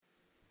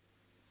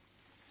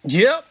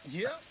Yep.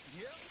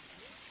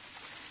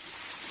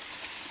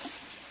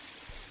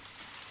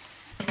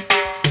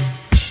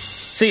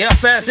 See how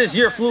fast this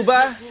year flew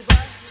by?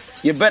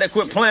 You better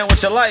quit playing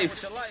with your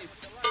life.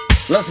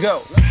 Let's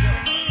go.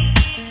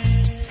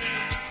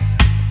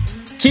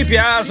 Keep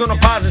your eyes on the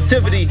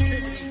positivity.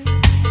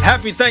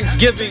 Happy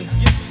Thanksgiving.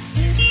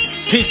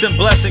 Peace and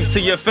blessings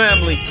to your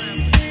family.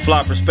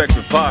 Fly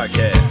Perspective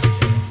Podcast.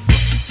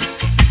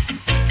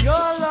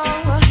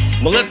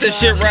 I'ma let this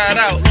shit ride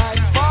out.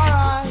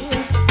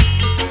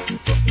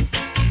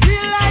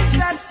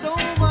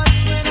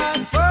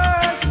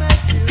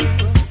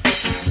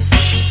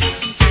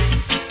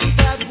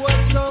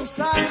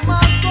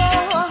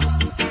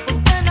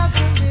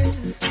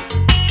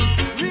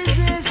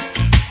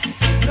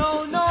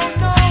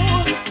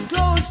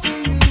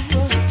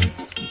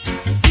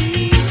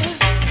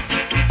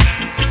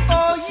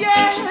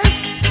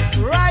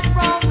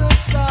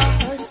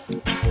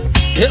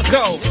 Let's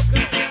go.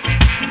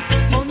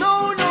 Oh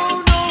no.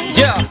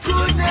 Yeah.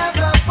 Could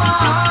never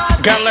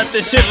part. Gotta let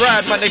this shit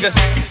ride, my nigga.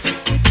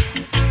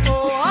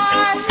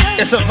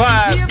 It's a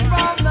vibe.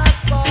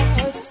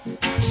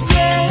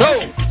 Go.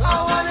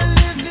 I wanna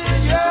live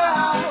in your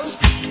house.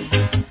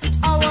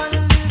 I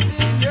wanna live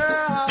in your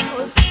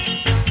house.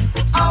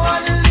 I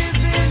wanna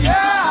live in your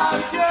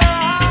house.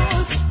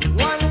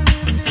 Wanna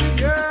live in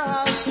your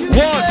house.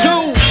 1,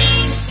 2,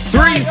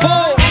 3,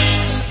 4,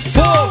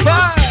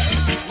 5.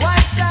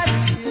 Wipe that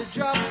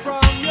teardrop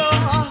from your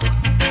eye.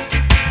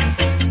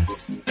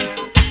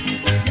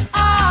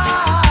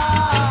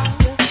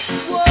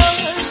 Was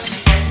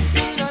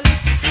in a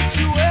little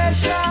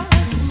situation.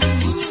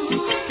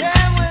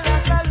 Came with a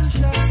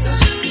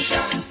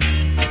solution.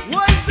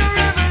 Was the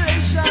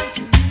revelation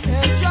to a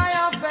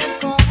triumphant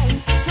call.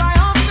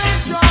 Triumphant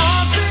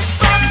trumpet.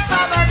 Spop,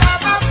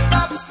 spabadabab,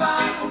 spop,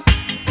 spop.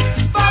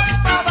 Spop,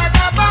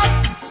 spabadabab.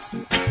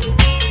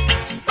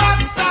 Spop,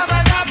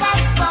 spabadabab,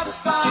 spop,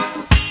 spop.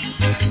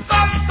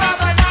 Spop,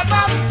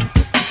 spabadabab.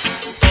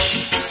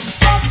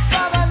 Spop,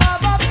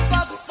 spabadabab,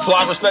 spop, spop.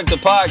 Fly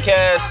Perspective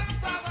Podcast.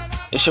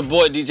 It's your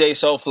boy DJ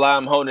Soulfly.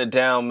 I'm holding it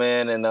down,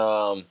 man.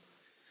 And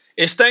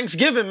it's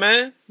Thanksgiving,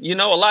 man. You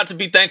know, a lot to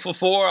be thankful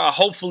for.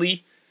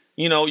 Hopefully,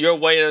 you know, your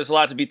way there's a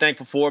lot to be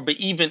thankful for. But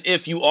even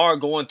if you are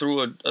going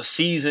through a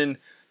season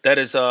that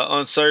is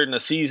uncertain, a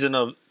season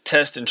of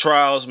tests and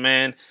trials,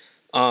 man,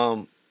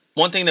 one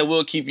thing that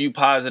will keep you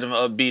positive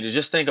and upbeat is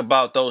just think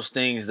about those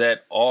things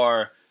that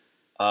are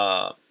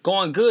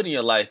going good in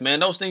your life, man.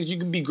 Those things you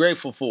can be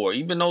grateful for.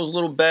 Even those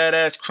little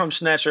badass crumb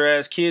snatcher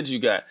ass kids you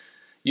got.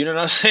 You know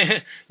what I'm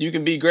saying? You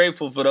can be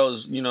grateful for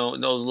those, you know,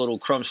 those little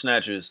crumb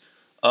snatchers.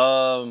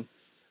 Let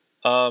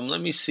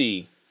me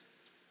see.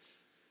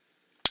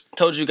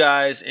 Told you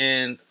guys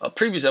in a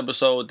previous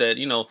episode that,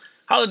 you know,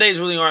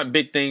 holidays really aren't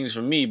big things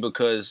for me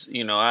because,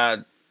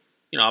 my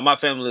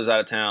family lives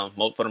out of town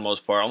for the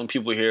most part. Only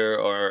people here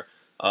are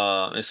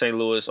in St.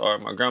 Louis are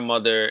my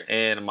grandmother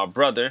and my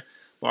brother.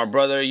 My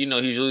brother, you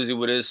know, he's usually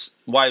with his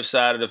wife's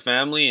side of the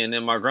family, and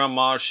then my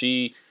grandma,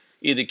 she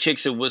either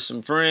kicks it with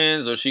some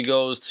friends or she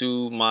goes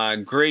to my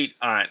great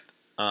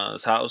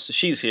aunt's house.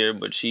 She's here,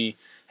 but she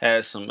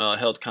has some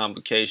health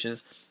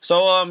complications.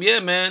 So, yeah,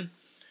 man,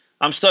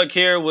 I'm stuck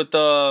here with,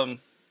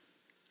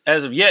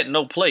 as of yet,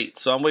 no plate.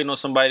 So I'm waiting on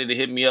somebody to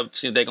hit me up,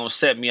 see if they're going to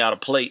set me out a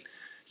plate.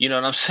 You know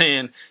what I'm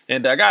saying?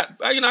 And I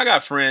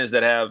got friends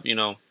that have,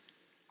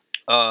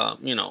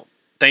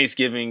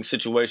 Thanksgiving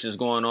situations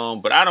going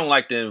on, but I don't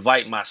like to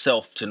invite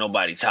myself to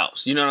nobody's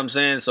house. You know what I'm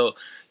saying? So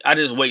I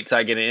just wait till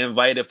I get an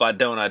invite. If I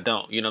don't, I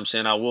don't. You know what I'm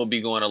saying? I will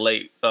be going to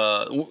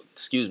I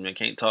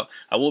can't talk.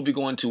 I will be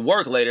going to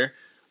work later.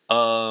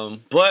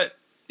 But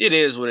it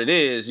is what it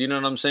is. You know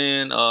what I'm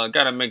saying?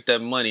 Gotta make that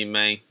money,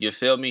 man. You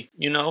feel me?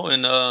 You know,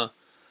 and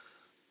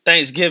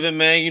Thanksgiving,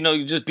 man, you know,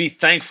 you just be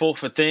thankful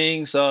for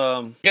things.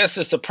 I guess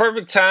it's the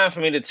perfect time for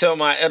me to tell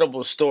my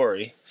edible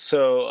story.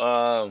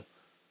 So,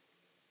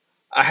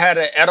 I had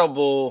an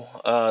edible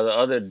the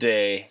other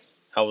day.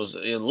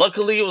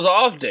 Luckily it was an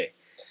off day,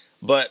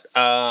 but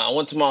I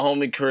went to my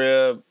homie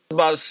crib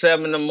about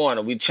 7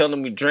 a.m. We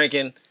chilling, we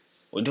drinking,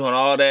 we doing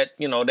all that,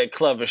 that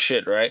clever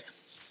shit, right?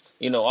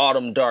 All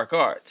them dark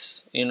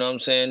arts. You know what I'm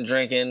saying?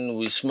 Drinking,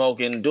 we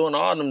smoking, doing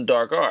all them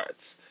dark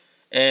arts.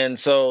 And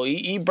so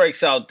he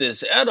breaks out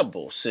this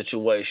edible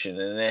situation,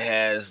 and it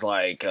has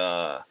like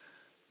 20,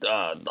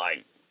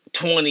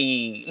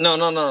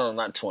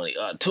 not 20,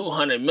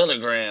 200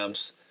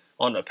 milligrams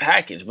on the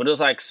package, but it was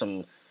like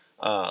some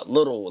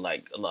little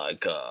like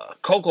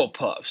Cocoa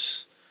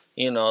Puffs.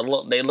 They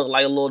look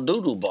like little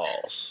doo-doo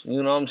balls.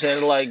 You know what I'm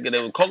saying? Like they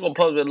were Cocoa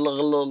Puffs that look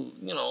a little,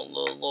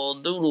 little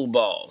doo-doo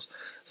balls.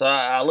 So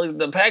I looked at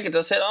the package. I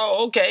said,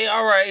 "Oh, okay,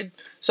 all right."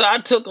 So I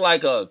took I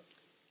took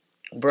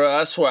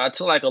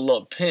like a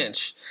little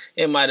pinch.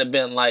 It might have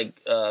been like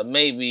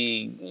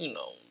maybe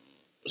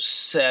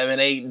 7,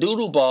 8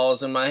 doo-doo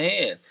balls in my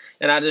hand,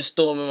 and I just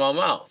threw them in my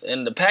mouth.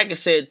 And the package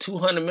said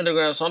 200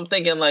 milligrams, so I'm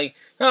thinking like,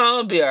 oh,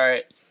 I'll be all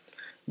right.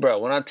 Bro,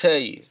 when I tell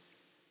you,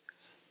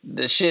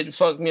 the shit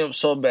fucked me up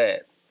so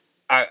bad.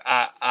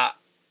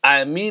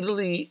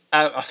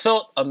 I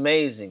felt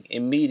amazing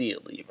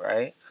immediately,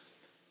 right?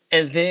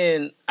 And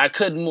then I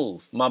couldn't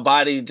move. My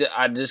body,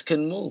 I just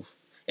couldn't move.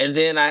 And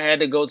then I had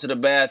to go to the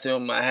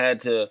bathroom. I had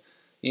to,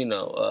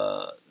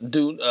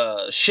 do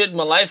shit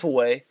my life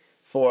away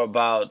for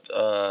about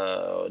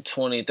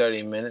 20,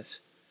 30 minutes.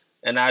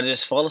 And I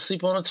just fall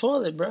asleep on the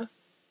toilet, bro.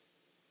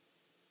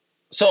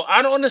 So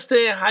I don't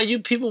understand how you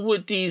people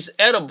with these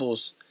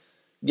edibles,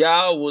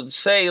 y'all would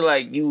say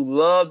like you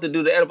love to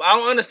do the edible. I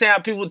don't understand how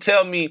people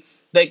tell me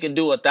they can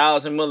do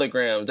 1,000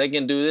 milligrams. They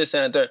can do this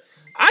and that.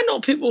 I know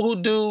people who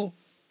do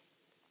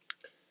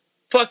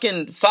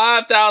fucking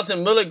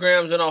 5,000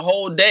 milligrams in a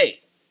whole day.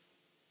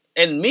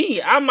 And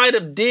me, I might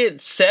have did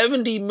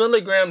 70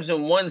 milligrams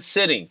in one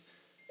sitting.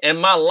 And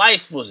my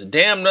life was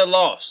damn near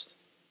lost.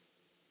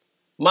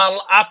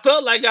 I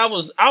felt like I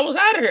was out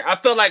of here. I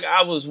felt like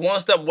I was one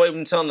step away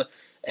from telling them,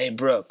 hey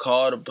bro,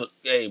 call the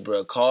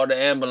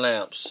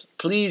ambulance.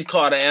 Please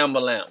call the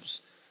ambulance.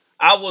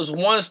 I was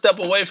one step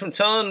away from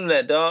telling them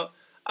that, dog.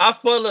 I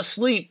fell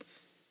asleep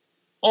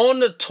on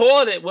the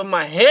toilet with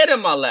my head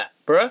in my lap,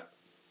 bruh.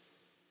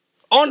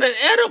 On an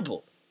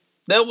edible.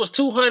 That was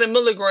 200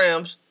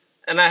 milligrams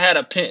and I had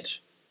a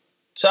pinch.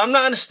 So I'm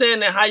not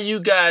understanding how you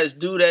guys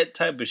do that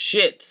type of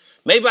shit.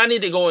 Maybe I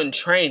need to go in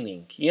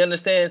training. You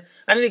understand?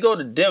 I need to go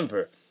to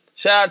Denver.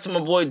 Shout out to my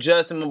boy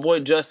Justin. My boy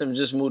Justin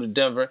just moved to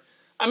Denver.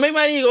 Maybe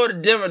I need to go to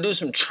Denver and do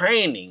some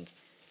training.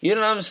 You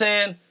know what I'm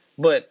saying?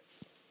 But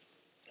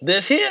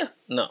this here?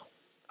 No.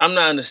 I'm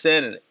not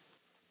understanding it.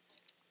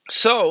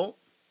 So,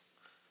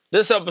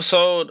 this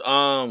episode,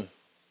 I'm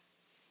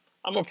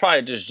going to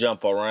probably just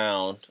jump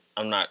around.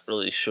 I'm not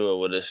really sure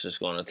where this is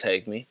going to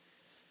take me.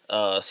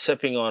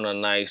 Sipping on a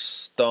nice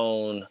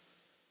Stone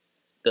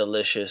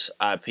Delicious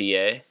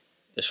IPA.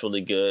 It's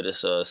really good.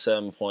 It's a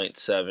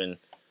 7.7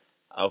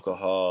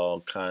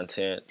 alcohol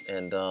content.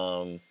 And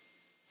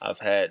I've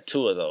had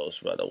 2 of those,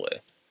 by the way.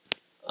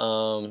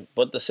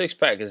 But the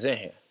 6-pack is in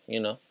here, you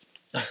know.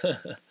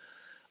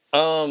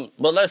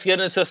 But let's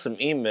get into some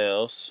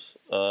emails.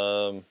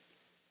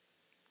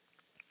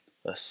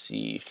 Let's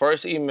see.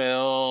 First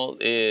email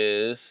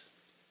is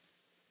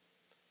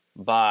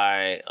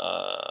by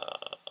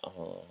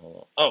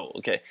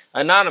okay.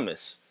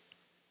 Anonymous.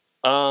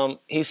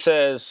 He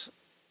says,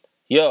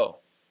 yo,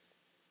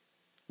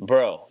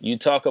 bro, you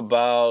talk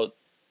about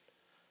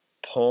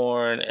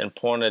porn and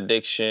porn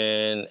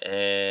addiction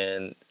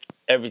and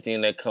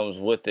everything that comes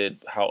with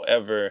it.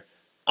 However,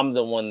 I'm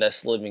the one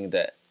that's living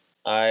that.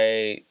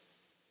 I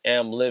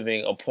am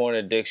living a porn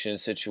addiction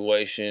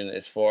situation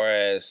as far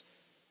as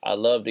I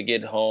love to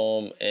get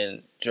home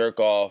and jerk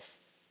off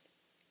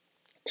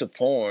to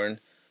porn,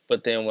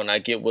 but then when I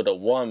get with a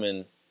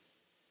woman,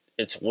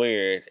 it's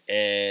weird,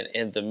 and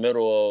in the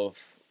middle of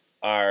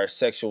our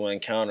sexual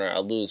encounter, I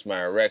lose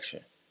my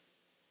erection.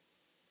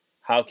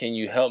 How can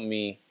you help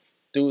me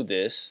through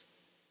this?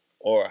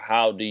 Or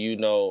how do you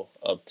know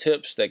of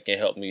tips that can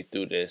help me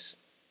through this?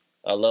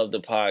 I love the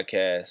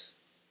podcast.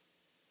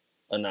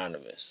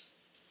 Anonymous.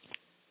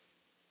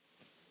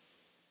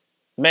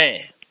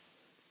 Man,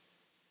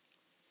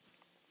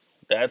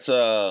 that's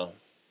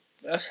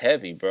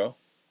heavy, bro.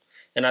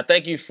 And I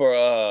thank you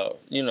for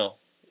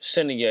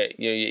sending your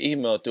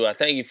email through. I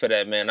thank you for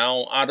that, man.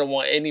 I don't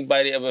want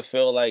anybody to ever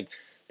feel like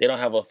they don't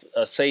have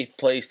a safe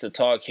place to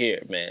talk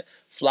here, man.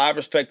 Fly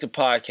Perspective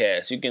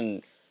Podcast.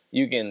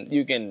 You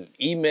can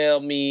email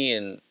me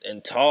and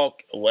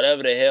talk,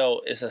 whatever the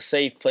hell. It's a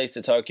safe place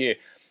to talk here.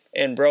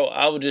 And bro,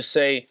 I would just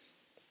say,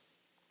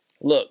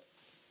 look,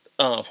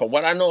 for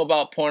what I know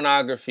about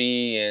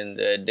pornography and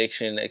the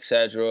addiction,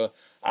 etc.,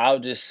 I'll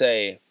just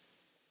say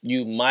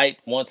you might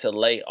want to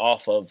lay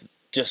off of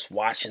just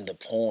watching the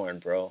porn,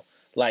 bro.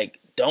 Like,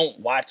 don't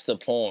watch the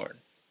porn.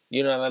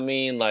 You know what I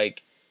mean?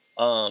 Like,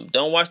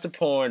 don't watch the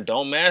porn.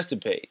 Don't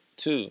masturbate,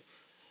 too.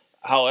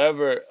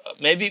 However,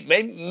 maybe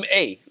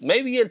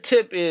a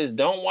tip is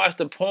don't watch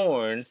the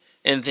porn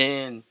and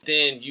then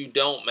you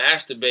don't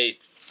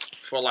masturbate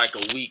for like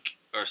a week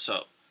or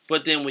so.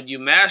 But then when you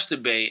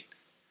masturbate,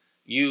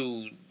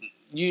 you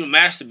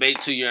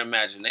masturbate to your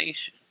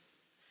imagination.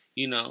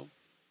 You know,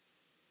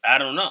 I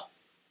don't know.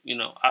 You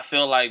know, I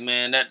feel like,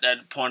 man,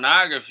 that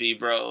pornography,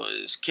 bro,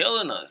 is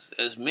killing us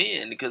as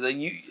men because and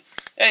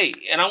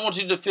I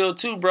want you to feel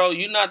too, bro.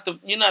 You're not the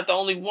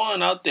only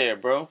one out there,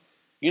 bro.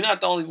 You're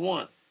not the only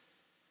one.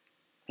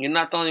 You're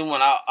not the only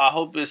one. I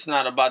hope it's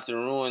not about to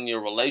ruin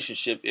your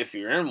relationship if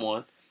you're in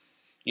one.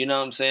 You know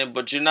what I'm saying?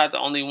 But you're not the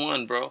only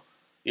one, bro.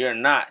 You're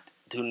not.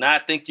 Do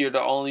not think you're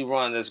the only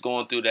one that's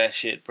going through that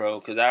shit, bro,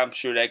 because I'm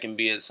sure that can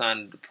be a sign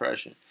of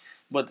depression.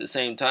 But at the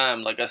same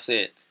time, like I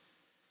said,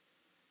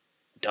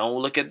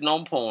 don't look at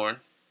no porn.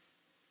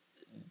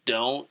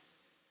 Don't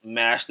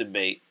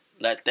masturbate.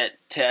 Let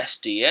that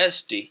testy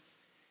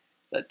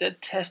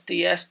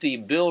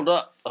build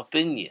up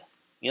in you.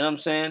 You know what I'm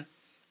saying?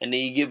 And then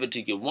you give it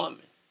to your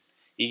woman.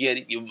 You get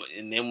it,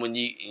 and then when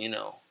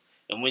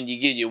when you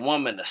give your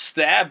woman a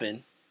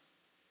stabbing,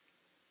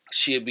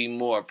 she'll be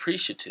more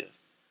appreciative.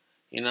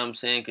 You know what I'm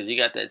saying? Because you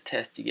got that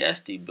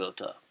testy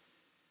built up.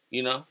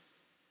 You know?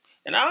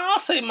 And I'll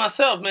say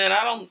myself, man,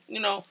 I don't,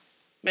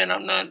 man,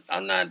 I'm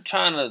not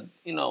trying to,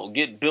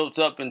 get built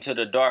up into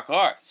the dark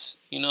arts.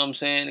 You know what I'm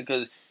saying?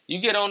 Because you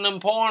get on them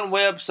porn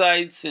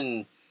websites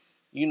and,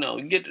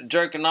 you get to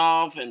jerking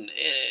off and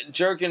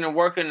jerking and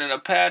working in a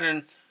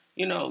pattern.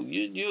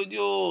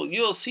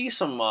 You'll see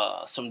some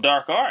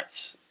dark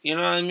arts. You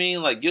know what I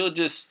mean? Like you'll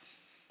just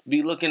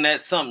be looking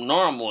at something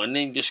normal, and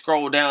then you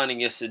scroll down,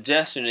 and your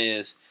suggestion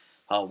is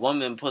a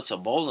woman puts a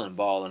bowling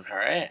ball in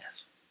her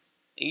ass.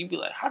 And you be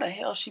like, how the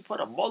hell she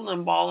put a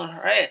bowling ball in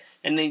her ass?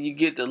 And then you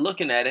get to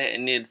looking at it,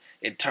 and then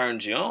it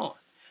turns you on.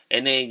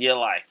 And then you're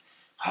like,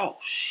 oh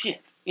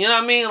shit. You know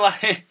what I mean?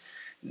 Like,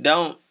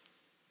 don't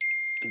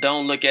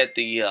look at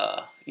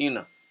the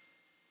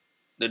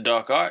the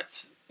dark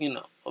arts,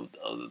 of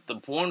the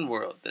porn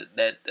world.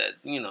 That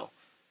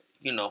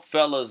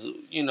fellas,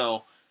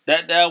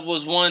 that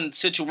was one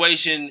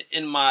situation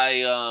in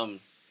my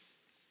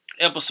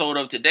episode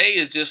of today,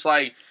 is just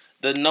like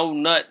the No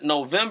Nut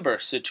November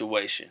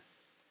situation.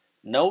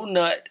 No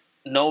Nut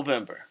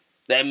November.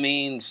 That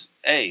means,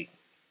 hey,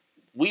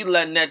 we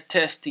letting that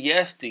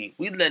testiesti,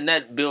 we letting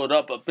that build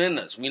up in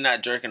us. We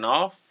not jerking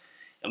off,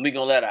 and we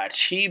gonna let our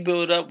chi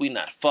build up. We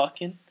not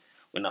fucking.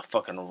 We're not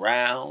fucking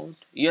around.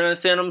 You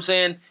understand what I'm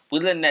saying? We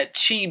letting that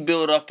chi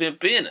build up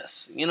in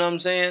us. You know what I'm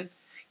saying?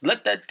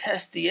 Let that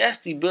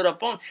testiesti build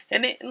up on.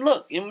 And then,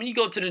 look, when you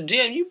go to the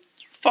gym, you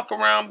fuck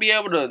around, be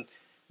able to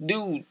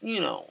do,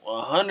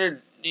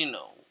 100,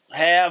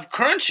 half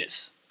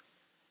crunches.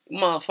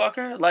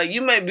 Motherfucker. Like,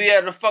 you may be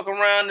able to fuck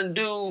around and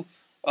do,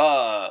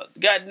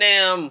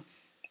 goddamn,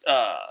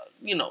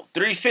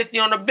 350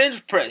 on the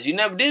bench press. You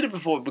never did it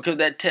before because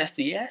that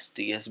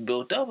testiesti has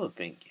built up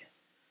in you.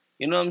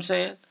 You know what I'm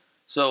saying?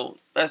 So,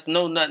 that's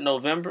No Nut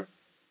November.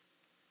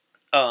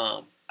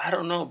 I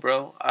don't know,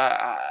 bro.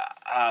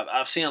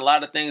 I've seen a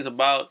lot of things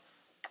about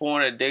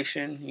porn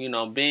addiction.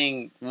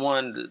 Being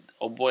one,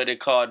 boy that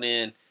called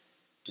in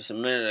just a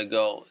minute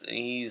ago, and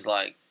he's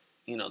like,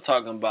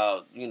 talking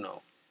about,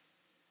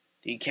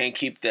 he can't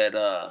keep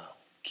that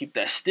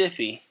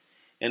stiffy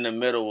in the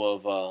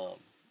middle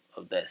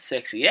of that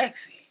sexy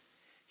exy.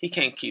 He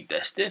can't keep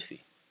that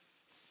stiffy.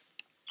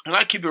 And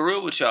I keep it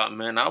real with y'all,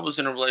 man. I was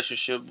in a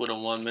relationship with a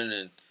woman,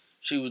 and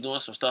she was doing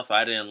some stuff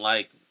I didn't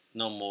like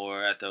no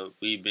more after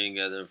we'd been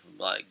together for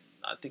like,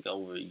 I think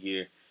over a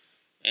year.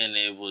 And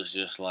it was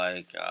just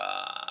like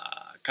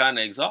kind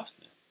of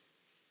exhausting.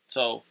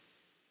 So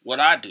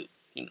what I do,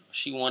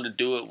 she wanted to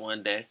do it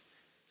one day.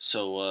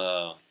 So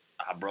I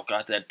broke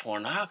out that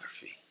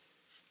pornography.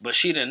 But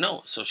she didn't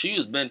know it. So she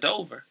was bent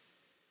over.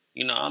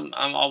 I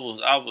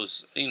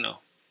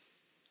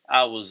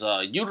was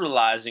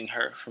utilizing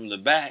her from the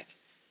back.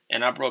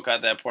 And I broke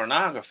out that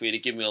pornography to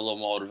give me a little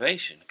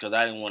motivation because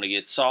I didn't want to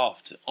get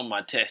soft on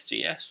my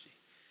testiesti.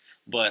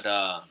 But,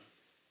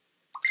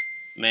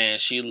 man,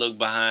 she looked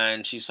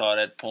behind. She saw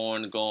that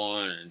porn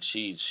going, and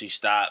she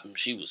stopped, and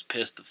she was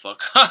pissed the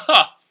fuck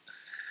off.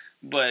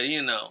 But,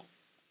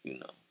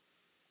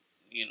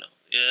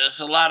 it's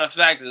a lot of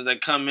factors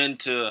that come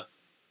into,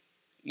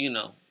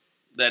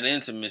 that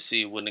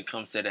intimacy when it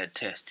comes to that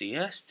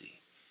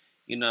testiesti.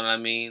 You know what I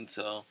mean?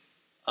 So,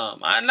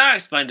 I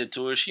explained it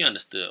to her. She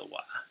understood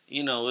why.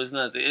 It's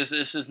nothing. It's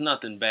just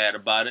nothing bad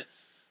about it.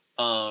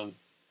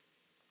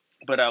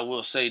 But I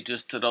will say,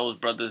 just to those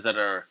brothers that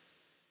are,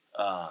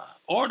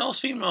 or those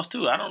females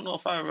too. I don't know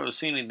if I've ever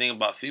seen anything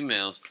about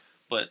females,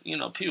 but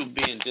people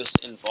being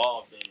just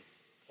involved in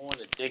porn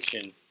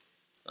addiction.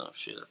 Oh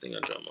shit! I think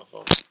I dropped my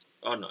phone.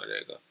 Oh no, there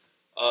you go.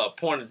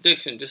 Porn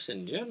addiction, just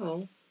in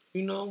general.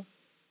 We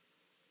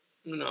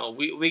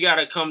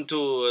gotta come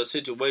to a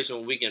situation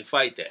where we can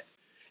fight that.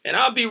 And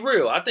I'll be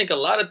real. I think a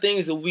lot of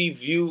things that we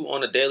view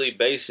on a daily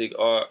basis.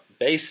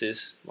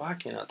 Why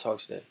can't I talk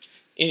today?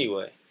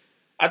 Anyway,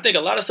 I think a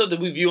lot of stuff that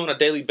we view on a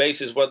daily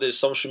basis, whether it's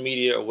social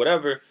media or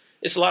whatever,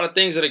 it's a lot of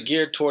things that are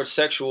geared towards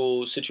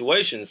sexual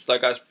situations.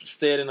 Like I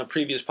said in a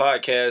previous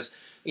podcast,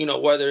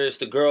 whether it's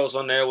the girls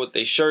on there with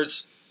their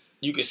shirts,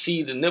 you can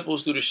see the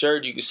nipples through the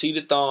shirt, you can see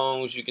the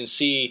thongs, you can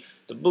see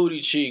the booty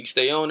cheeks.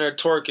 They on there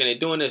twerking, they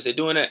doing this, they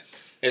doing that.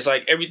 It's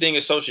like everything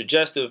is so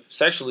suggestive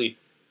sexually.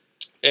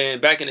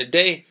 And back in the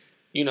day,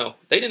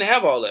 they didn't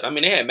have all that. I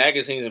mean, they had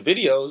magazines and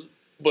videos,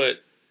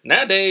 but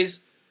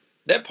nowadays,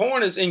 that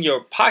porn is in your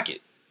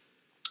pocket.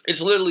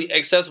 It's literally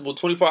accessible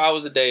 24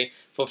 hours a day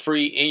for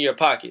free in your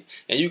pocket.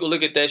 And you can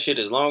look at that shit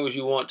as long as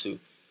you want to.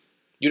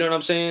 You know what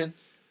I'm saying?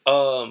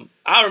 I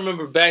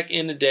remember back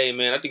in the day,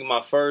 man, I think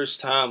my first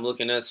time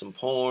looking at some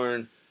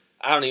porn,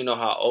 I don't even know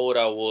how old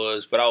I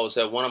was, but I was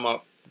at one of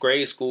my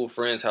grade school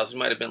friends' house. We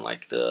might have been in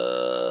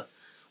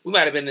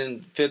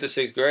 5th or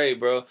 6th grade,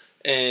 bro.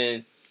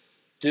 And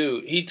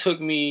dude, he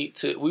took me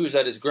we was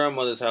at his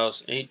grandmother's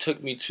house, and he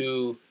took me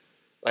to,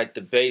 like,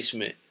 the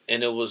basement,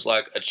 and it was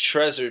like a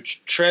treasure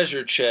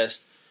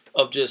chest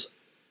of just,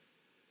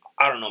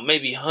 I don't know,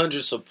 maybe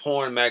hundreds of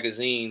porn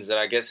magazines that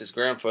I guess his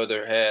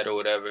grandfather had or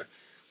whatever.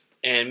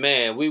 And,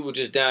 man, we were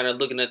just down there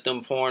looking at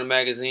them porn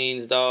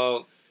magazines,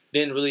 dog.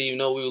 Didn't really even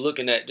know we were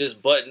looking at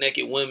just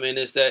butt-naked women,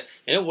 this, that.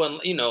 And it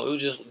wasn't, it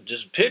was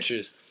just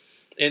pictures.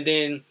 And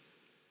then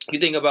you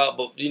think about,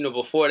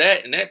 before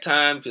that, in that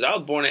time, because I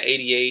was born in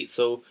 '88,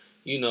 so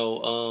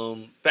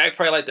back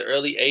probably like the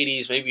early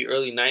 '80s, maybe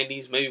early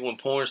 '90s, maybe when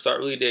porn started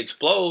really to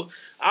explode.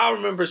 I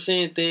remember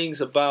seeing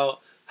things about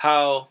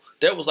how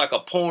there was like a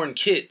porn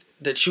kit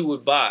that you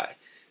would buy.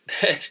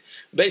 That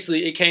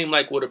basically it came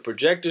like with a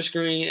projector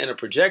screen and a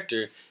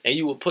projector, and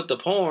you would put the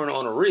porn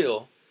on a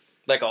reel,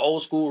 like an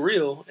old school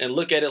reel, and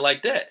look at it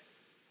like that.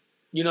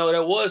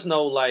 There was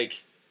no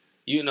like,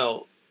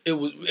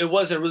 it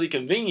wasn't really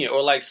convenient.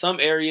 Or like some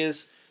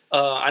areas,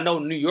 I know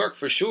New York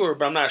for sure,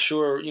 but I'm not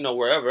sure,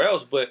 wherever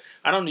else. But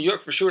I know New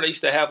York for sure. They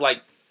used to have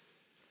like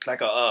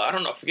a I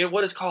don't know, I forget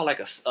what it's called,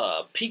 like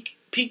a peak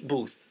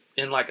booth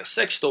in like a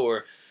sex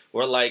store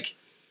where like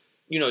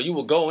you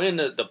would go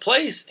into the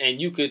place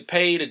and you could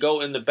pay to go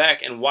in the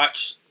back and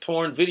watch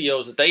porn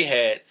videos that they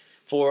had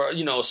for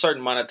a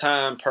certain amount of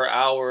time per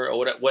hour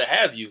or what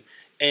have you.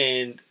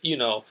 And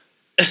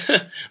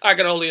I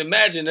can only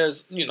imagine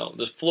there's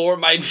the floor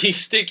might be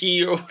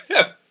sticky or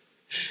whatever,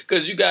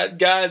 because you got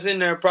guys in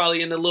there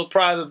probably in the little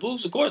private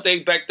booths. Of course, they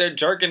back there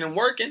jerking and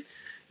working.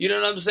 You know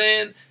what I'm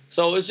saying?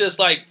 So it's just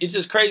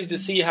crazy to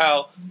see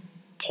how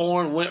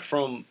porn went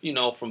from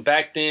from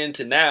back then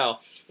to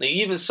now. And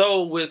even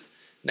so, with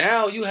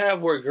now you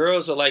have where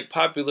girls are like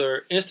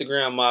popular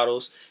Instagram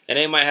models, and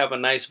they might have a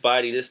nice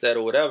body, this, that,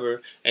 or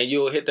whatever, and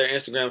you'll hit their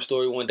Instagram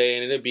story one day,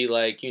 and it'll be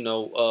like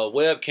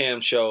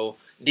webcam show,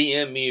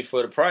 DM me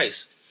for the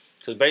price.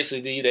 Because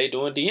basically they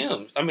doing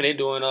DMs. I mean, they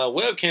doing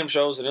webcam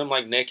shows of them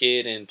like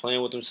naked and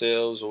playing with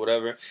themselves or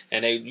whatever.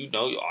 And they,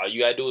 all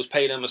you gotta do is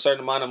pay them a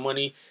certain amount of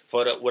money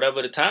for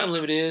whatever the time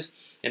limit is,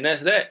 and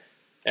that's that.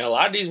 And a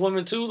lot of these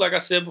women too, like I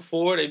said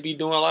before, they be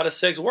doing a lot of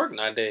sex work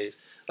nowadays.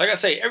 Like I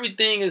say,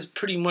 everything is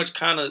pretty much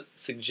kind of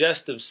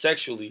suggestive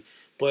sexually.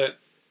 But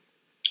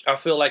I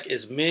feel like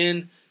as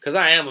men, because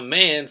I am a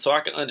man, so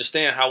I can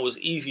understand how it's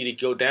easy to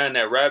go down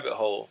that rabbit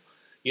hole.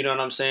 You know what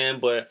I'm saying?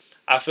 But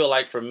I feel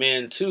like for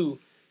men too,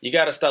 you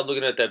got to stop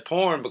looking at that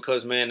porn,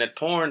 because, man, that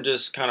porn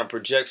just kind of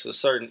projects a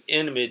certain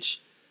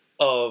image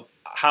of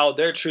how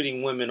they're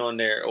treating women on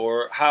there,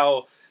 or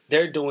how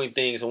they're doing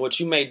things, and what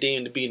you may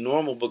deem to be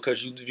normal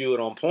because you view it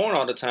on porn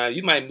all the time.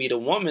 You might meet a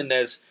woman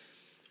that's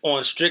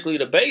on strictly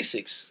the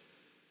basics.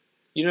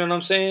 You know what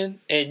I'm saying?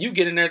 And you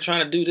get in there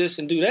trying to do this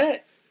and do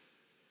that,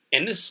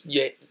 and this,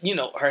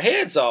 her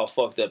head's all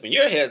fucked up, and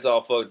your head's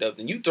all fucked up,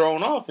 and you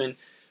thrown off, and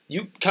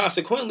you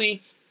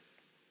consequently,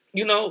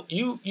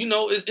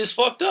 it's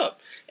fucked up.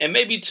 And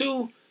maybe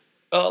too,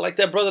 like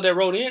that brother that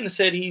wrote in and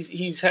said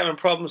he's having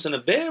problems in the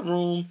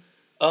bedroom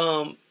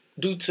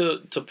due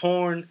to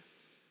porn.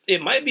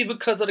 It might be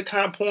because of the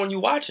kind of porn you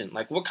watching.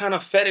 Like, what kind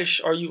of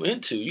fetish are you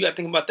into? You got to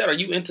think about that. Are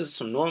you into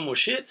some normal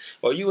shit?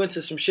 Or are you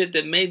into some shit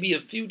that maybe a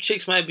few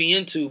chicks might be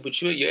into,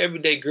 but your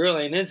everyday girl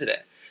ain't into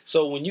that?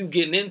 So when you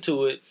getting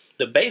into it,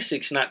 the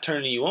basics not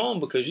turning you on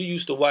because you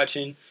used to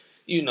watching,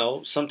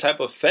 some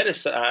type of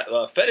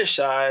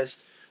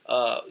fetishized,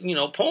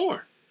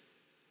 porn.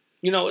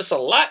 It's a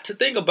lot to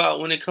think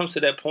about when it comes to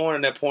that porn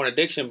and that porn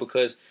addiction,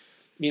 because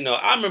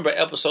I remember an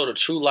episode of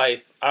True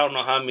Life. I don't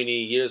know how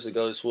many years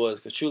ago this was,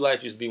 because True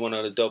Life used to be one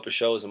of the dopest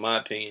shows in my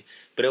opinion.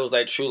 But it was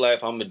like True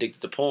Life, I'm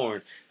addicted to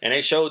porn. And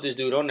they showed this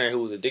dude on there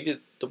who was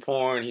addicted to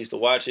porn. He used to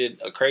watch it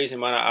a crazy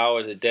amount of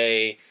hours a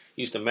day.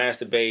 He used to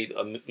masturbate,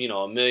 a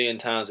million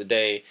times a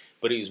day.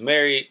 But he was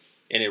married,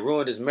 and it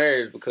ruined his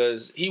marriage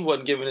because he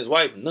wasn't giving his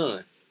wife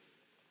none.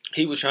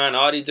 He was trying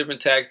all these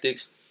different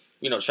tactics,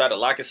 try to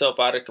lock himself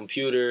out of the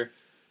computer,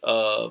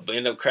 but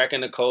end up cracking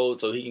the code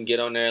so he can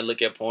get on there and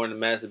look at porn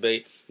and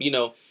masturbate.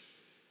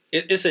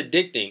 It's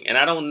addicting. And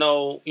I don't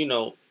know,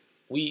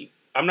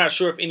 I'm not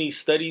sure if any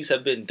studies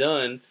have been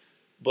done,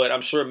 but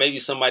I'm sure maybe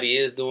somebody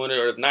is doing it,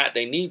 or if not,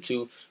 they need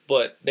to.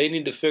 But they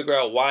need to figure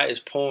out, why is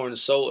porn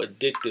so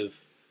addictive,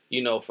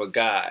 for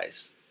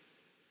guys?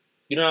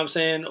 You know what I'm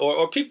saying?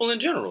 Or people in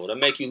general that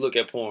make you look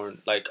at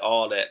porn like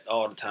all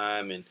the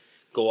time and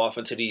go off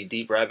into these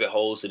deep rabbit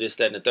holes to this,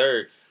 that, and the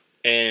third.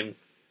 And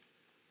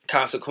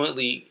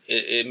consequently,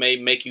 it may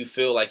make you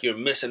feel like you're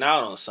missing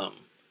out on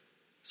something.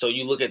 So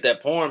you look at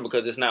that porn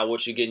because it's not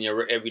what you get in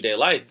your everyday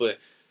life. But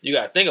you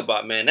got to think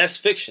about, man, that's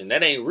fiction.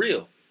 That ain't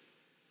real.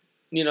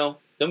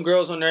 Them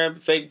girls on there,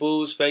 fake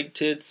boobs, fake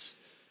tits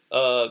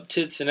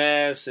and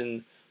ass,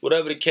 and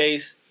whatever the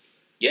case.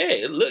 Yeah,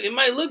 it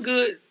might look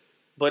good,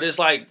 but it's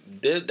like,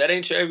 that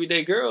ain't your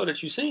everyday girl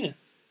that you seeing.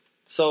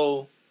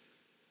 So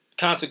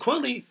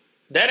consequently,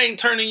 that ain't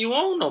turning you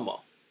on no more.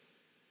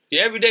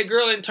 Your everyday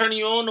girl ain't turning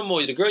you on no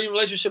more. The girl in your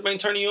relationship ain't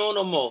turning you on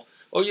no more.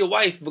 Or your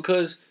wife,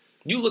 because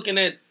you looking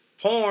at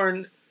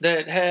porn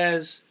that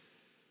has,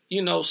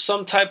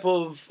 some type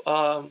of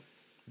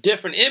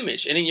different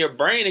image. And in your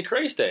brain, it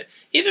creates that.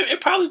 Even,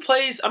 it probably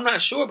plays, I'm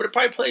not sure, but it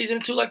probably plays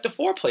into like the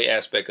foreplay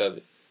aspect of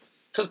it.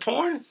 Because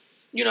porn,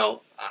 I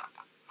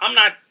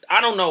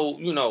don't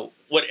know,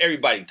 what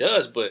everybody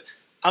does, but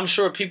I'm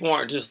sure people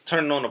aren't just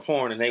turning on the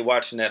porn and they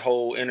watching that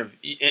whole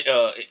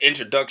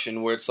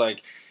introduction where it's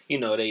like,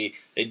 they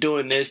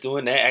doing this,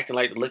 doing that, acting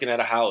like they're looking at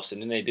a house,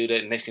 and then they do that,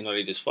 and next thing you know,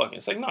 they just fucking.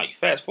 It's like, no, you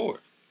fast forward.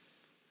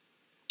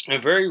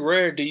 And very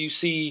rare do you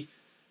see,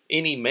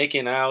 any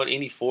making out,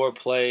 any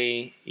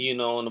foreplay, in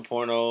the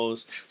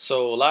pornos.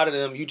 So a lot of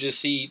them, you just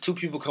see two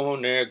people come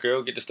on there, a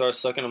girl get to start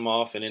sucking them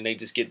off, and then they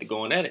just get to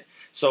going at it.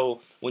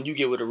 So when you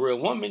get with a real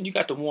woman, you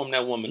got to warm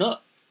that woman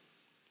up,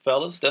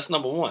 fellas. That's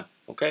number one,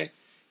 okay?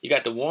 You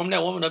got to warm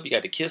that woman up. You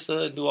got to kiss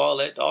her, do all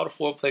that, all the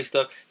foreplay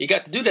stuff. You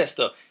got to do that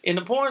stuff. In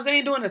the porns, they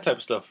ain't doing that type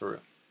of stuff for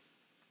real.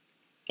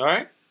 All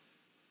right?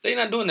 They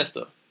not doing that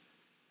stuff.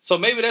 So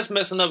maybe that's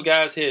messing up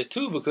guys' heads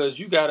too, because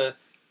you gotta,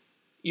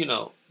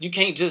 you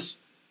can't just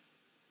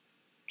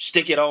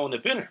stick it all in the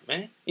pinner,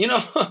 man.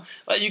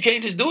 Like you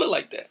can't just do it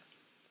like that.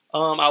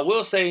 I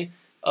will say,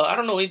 I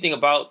don't know anything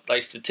about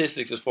like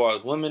statistics as far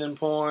as women in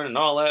porn and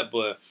all that,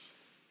 but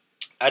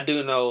I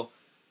do know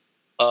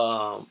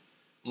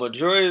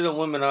majority of the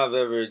women I've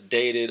ever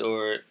dated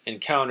or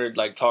encountered,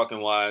 like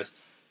talking wise,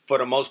 for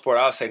the most part,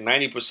 I'll say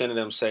 90% of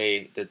them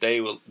say that they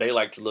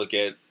like to look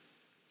at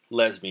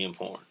lesbian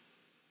porn.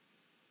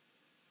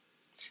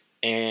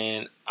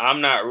 And I'm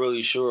not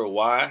really sure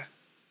why.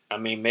 I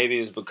mean, maybe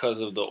it's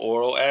because of the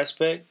oral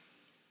aspect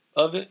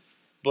of it.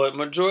 But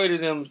majority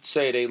of them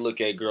say they look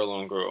at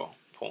girl-on-girl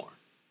porn.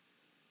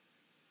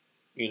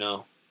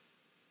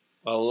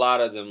 A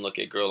lot of them look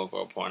at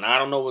girl-on-girl porn. I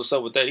don't know what's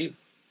up with that either.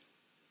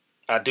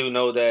 I do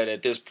know that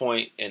at this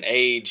point in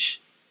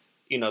age,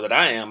 that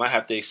I am, I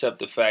have to accept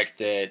the fact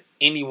that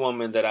any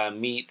woman that I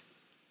meet,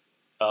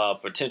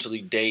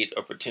 potentially date,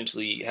 or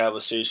potentially have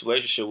a serious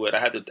relationship with, I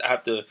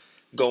have to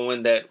go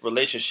in that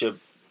relationship,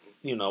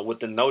 with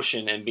the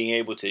notion and being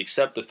able to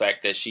accept the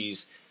fact that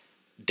she's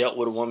dealt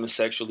with a woman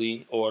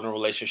sexually or in a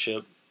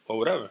relationship or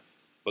whatever.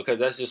 Because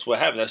that's just what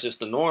happens. That's just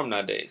the norm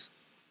nowadays.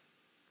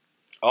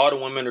 All the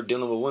women are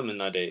dealing with women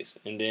nowadays.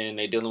 And then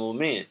they dealing with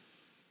men.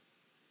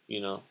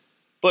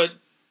 But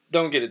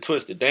don't get it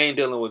twisted. They ain't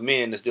dealing with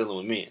men that's dealing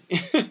with men.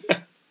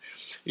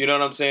 You know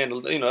what I'm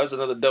saying? That's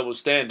another double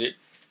standard.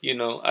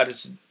 I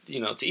just,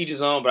 to each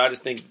his own, but I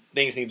just think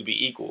things need to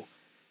be equal.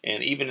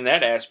 And even in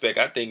that aspect,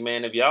 I think,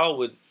 man, if y'all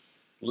would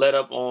let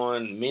up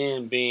on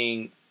men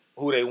being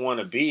who they want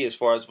to be, as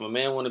far as if a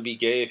man want to be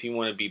gay, if he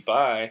want to be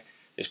bi,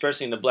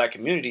 especially in the black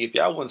community, if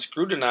y'all wouldn't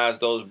scrutinize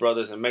those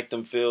brothers and make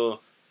them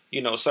feel,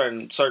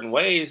 certain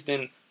ways,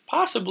 then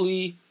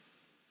possibly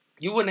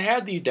you wouldn't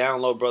have these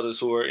down low brothers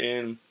who are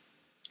in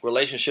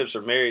relationships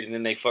or married and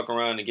then they fuck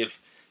around and get,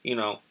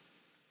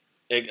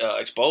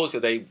 exposed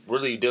because they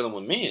really dealing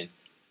with men.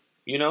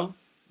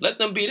 Let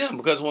them be them,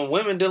 because when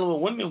women dealing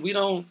with women, we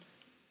don't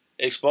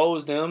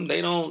expose them. They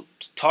don't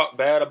talk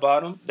bad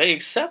about them. They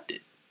accept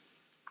it.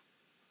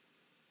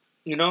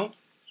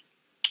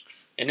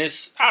 And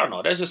it's, I don't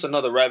know, that's just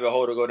another rabbit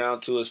hole to go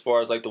down to as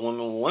far as like the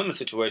women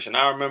situation.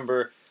 I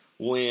remember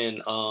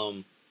when,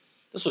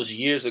 this was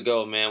years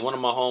ago, man, one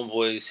of my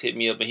homeboys hit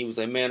me up and he was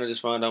like, man, I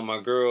just found out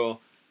my girl,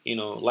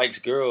 likes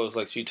girls.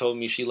 Like, she told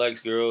me she likes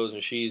girls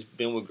and she's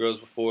been with girls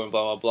before and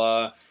blah, blah,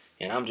 blah.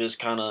 And I'm just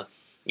kind of,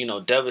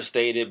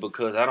 devastated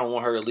because I don't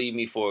want her to leave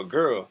me for a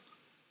girl.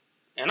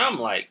 And I'm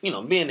like,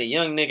 being the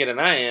young nigga that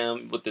I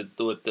am with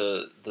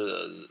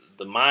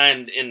the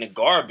mind in the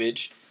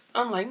garbage,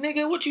 I'm like,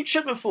 nigga, what you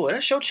tripping for?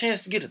 That's your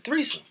chance to get a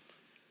threesome.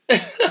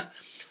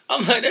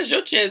 I'm like, that's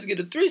your chance to get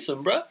a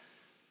threesome, bruh.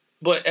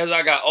 But as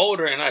I got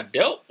older and I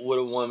dealt with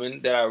a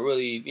woman that I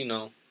really,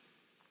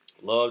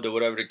 loved or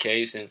whatever the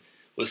case and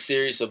was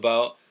serious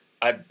about,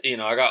 I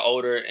got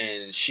older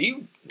and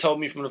she told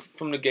me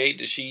from the gate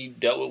that she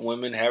dealt with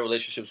women, had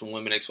relationships with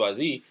women,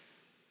 XYZ.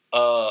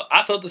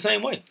 I felt the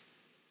same way.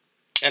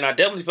 And I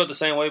definitely felt the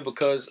same way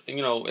because,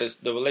 as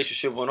the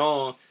relationship went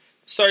on,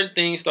 certain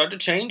things start to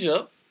change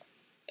up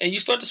and you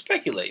start to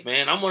speculate,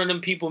 man. I'm one of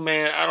them people,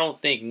 man, I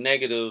don't think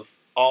negative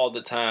all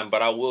the time,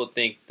 but I will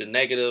think the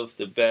negative,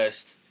 the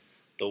best,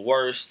 the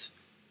worst,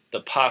 the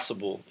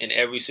possible in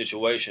every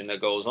situation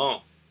that goes on.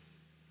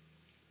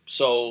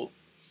 So,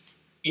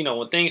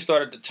 when things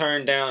started to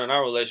turn down in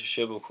our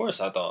relationship, of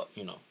course I thought,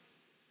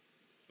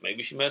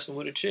 maybe she messing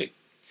with a chick.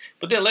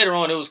 But then later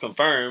on, it was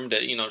confirmed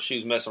that, she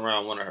was messing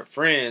around with one of her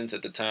friends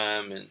at the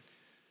time. And,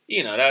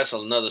 that's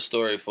another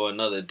story for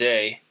another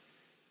day.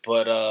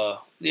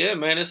 But, yeah,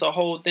 man, it's a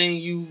whole thing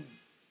you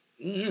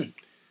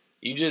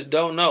just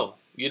don't know.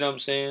 You know what I'm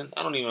saying?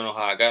 I don't even know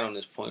how I got on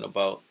this point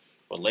about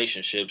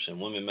relationships and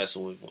women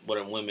messing with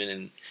women.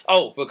 And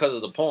because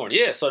of the porn.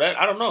 Yeah, so that,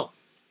 I don't know.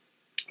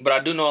 But I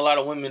do know a lot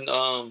of women,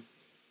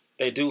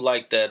 they do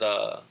like that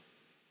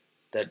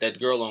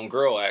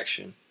girl-on-girl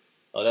action.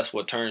 That's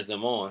what turns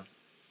them on.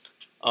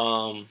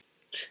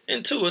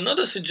 And two,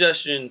 another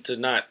suggestion to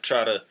not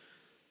try to,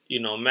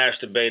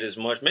 masturbate as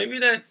much. Maybe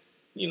that,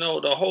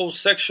 the whole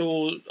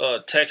sexual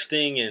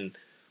texting and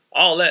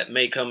all that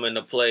may come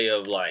into play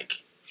of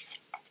like,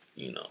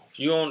 if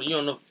you on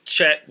the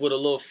chat with a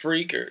little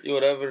freak or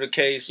whatever the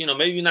case,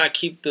 maybe not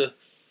keep the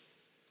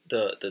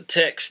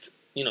text,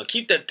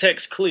 keep that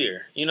text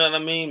clear. You know what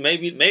I mean?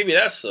 Maybe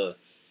that's a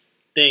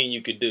thing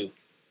you could do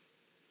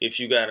if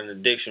you got an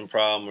addiction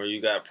problem or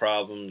you got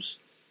problems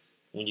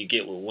when you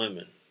get with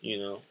women,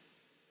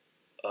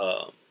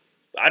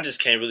 I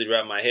just can't really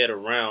wrap my head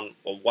around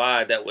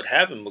why that would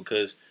happen,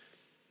 because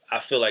I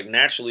feel like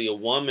naturally a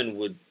woman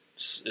would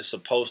is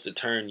supposed to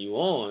turn you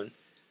on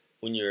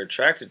when you're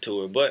attracted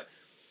to her. But,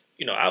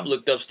 I've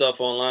looked up stuff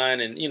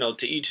online, and,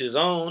 to each his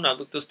own. I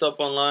looked up stuff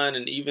online,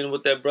 and even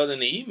with that brother in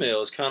the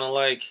email, it's kind of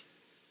like,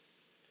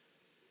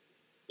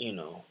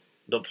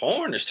 the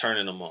porn is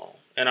turning them on.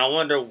 And I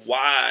wonder,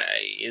 why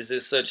is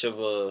this such of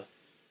a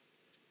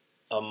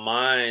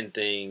mind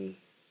thing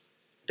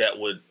that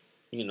would,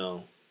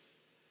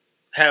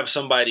 have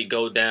somebody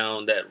go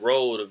down that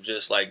road of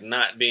just like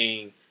not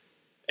being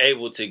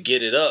able to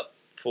get it up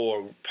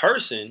for a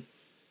person,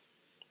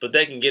 but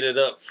they can get it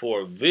up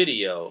for a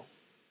video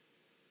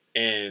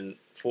and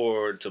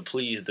to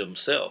please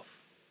themselves,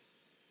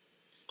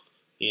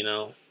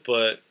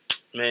 But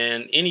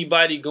man,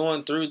 anybody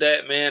going through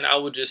that, man, I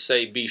would just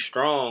say be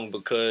strong,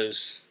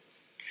 because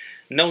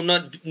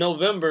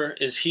November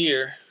is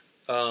here.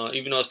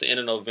 Even though it's the end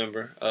of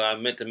November, I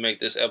meant to make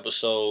this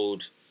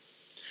episode.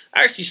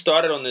 I actually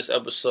started on this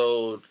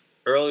episode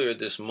earlier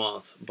this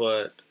month,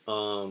 but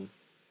time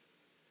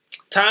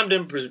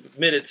didn't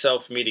permit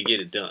itself for me to get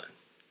it done.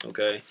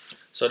 Okay,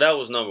 so that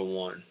was number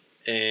one,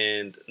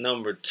 and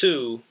number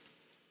two.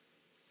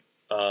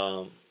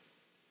 Sometimes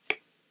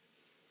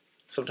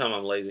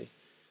I'm lazy.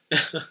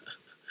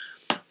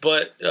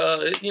 But,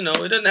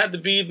 it doesn't have to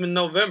be even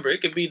November.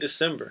 It could be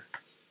December.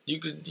 You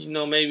could,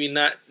 maybe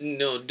not,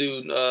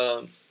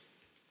 do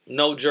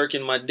no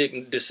jerking my dick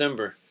in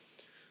December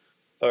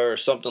or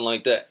something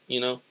like that,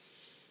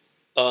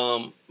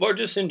 Or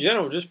just in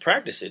general, just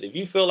practice it. If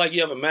you feel like you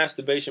have a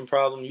masturbation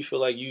problem, you feel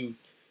like you're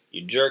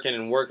jerking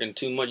and working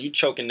too much, you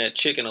choking that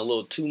chicken a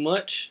little too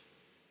much,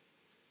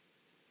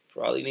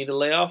 probably need to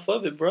lay off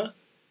of it, bruh.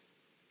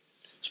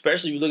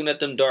 Especially if you're looking at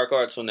them dark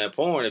arts on that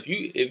porn. If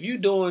you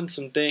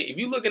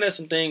looking at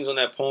some things on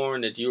that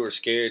porn that you were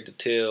scared to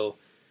tell,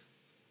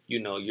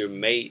 your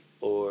mate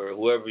or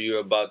whoever you're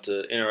about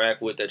to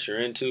interact with that you're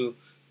into,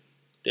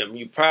 then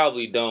you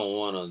probably don't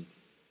want to,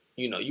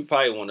 you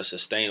probably want to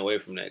sustain away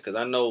from that. Because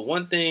I know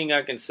one thing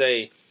I can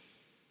say,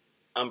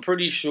 I'm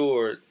pretty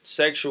sure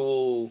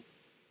sexual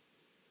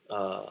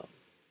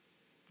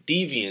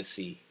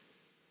deviancy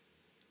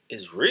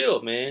is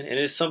real, man. And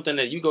it's something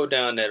that you go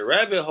down that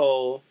rabbit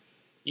hole,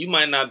 you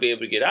might not be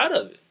able to get out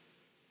of it,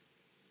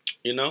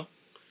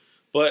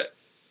 But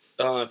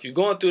if you're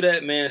going through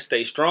that, man,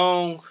 stay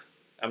strong.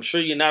 I'm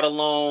sure you're not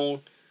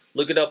alone.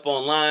 Look it up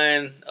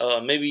online.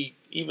 Maybe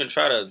even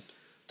try to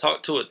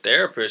talk to a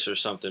therapist or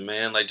something,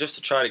 man. Like, just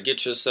to try to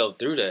get yourself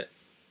through that,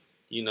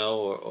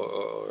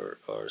 or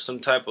some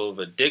type of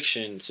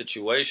addiction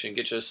situation.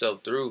 Get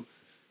yourself through.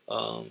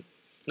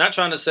 Not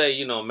trying to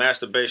say,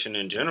 masturbation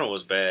in general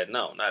is bad.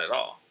 No, not at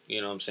all.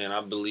 You know what I'm saying? I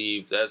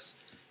believe that's,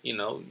 you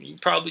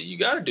got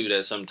to do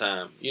that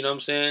sometime. You know what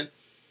I'm saying?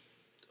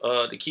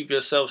 To keep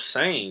yourself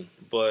sane.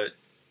 But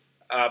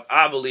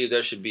I believe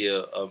there should be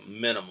a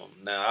minimum.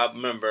 Now, I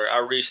remember I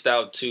reached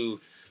out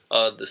to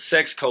the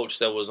sex coach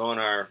that was on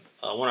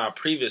one of our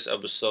previous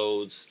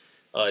episodes,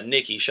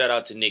 Nikki. Shout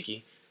out to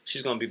Nikki.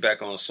 She's going to be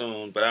back on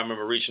soon. But I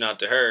remember reaching out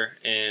to her,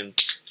 and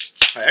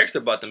I asked her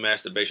about the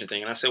masturbation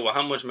thing. And I said, well,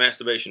 how much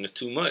masturbation is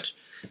too much?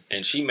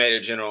 And she made a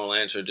general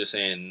answer just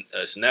saying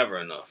it's never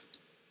enough.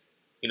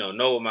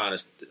 No amount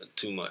is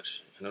too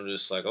much. And I'm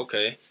just like,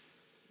 okay.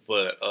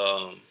 But,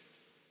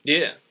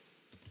 yeah.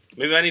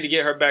 Maybe I need to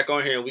get her back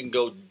on here and we can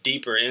go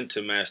deeper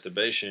into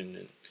masturbation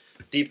and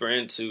deeper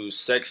into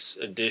sex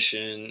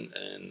addiction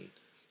and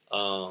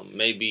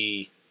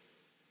maybe,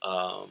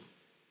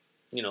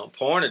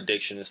 porn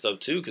addiction and stuff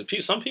too.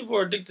 Because some people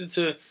are addicted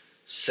to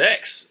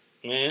sex,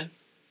 man.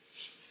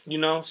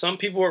 Some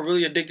people are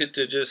really addicted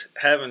to just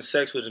having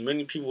sex with as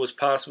many people as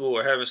possible,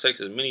 or having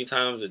sex as many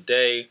times a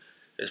day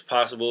as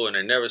possible, and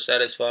they're never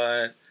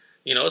satisfied.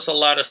 It's a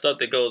lot of stuff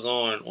that goes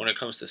on when it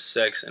comes to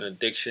sex and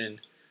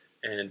addiction,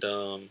 and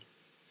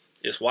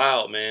it's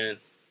wild, man.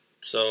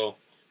 So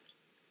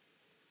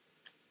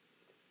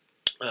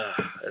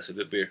that's a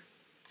good beer.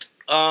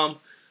 I'm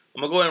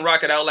gonna go ahead and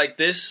rock it out like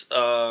this.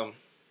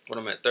 What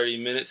I'm at,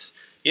 30 minutes.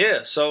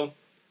 Yeah. So,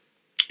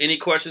 any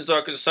questions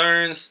or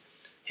concerns,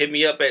 hit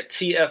me up at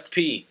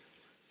TFP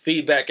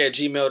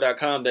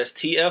feedback@gmail.com. That's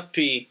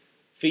TFP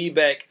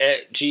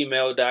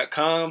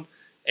feedback@gmail.com.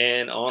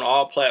 And on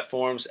all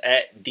platforms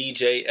at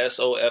DJ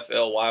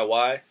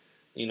SOFLYY.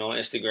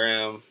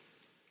 Instagram,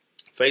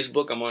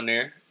 Facebook, I'm on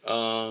there.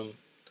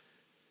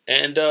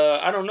 And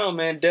I don't know,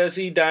 man.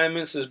 Desi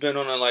Diamonds has been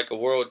on a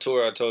world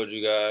tour, I told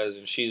you guys,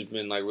 and she's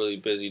been really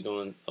busy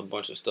doing a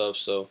bunch of stuff.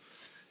 So,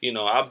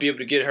 I'll be able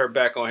to get her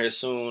back on here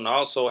soon. I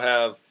also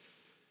have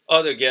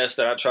other guests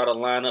that I try to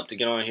line up to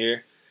get on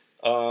here.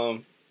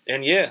 And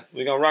yeah,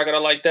 we're gonna rock it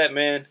out like that,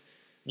 man.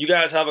 You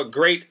guys have a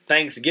great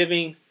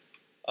Thanksgiving.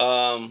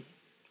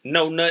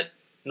 No Nut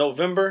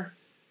November.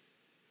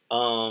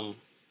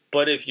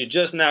 But if you're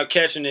just now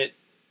catching it,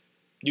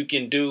 you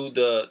can do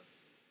the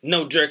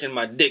no jerking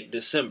my dick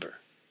December.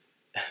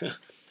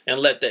 And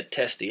let that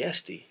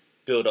testy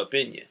build up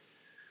in you.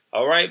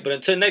 All right, but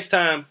until next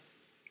time,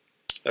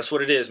 that's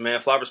what it is, man.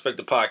 Fly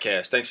Perspective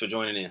Podcast. Thanks for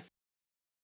joining in.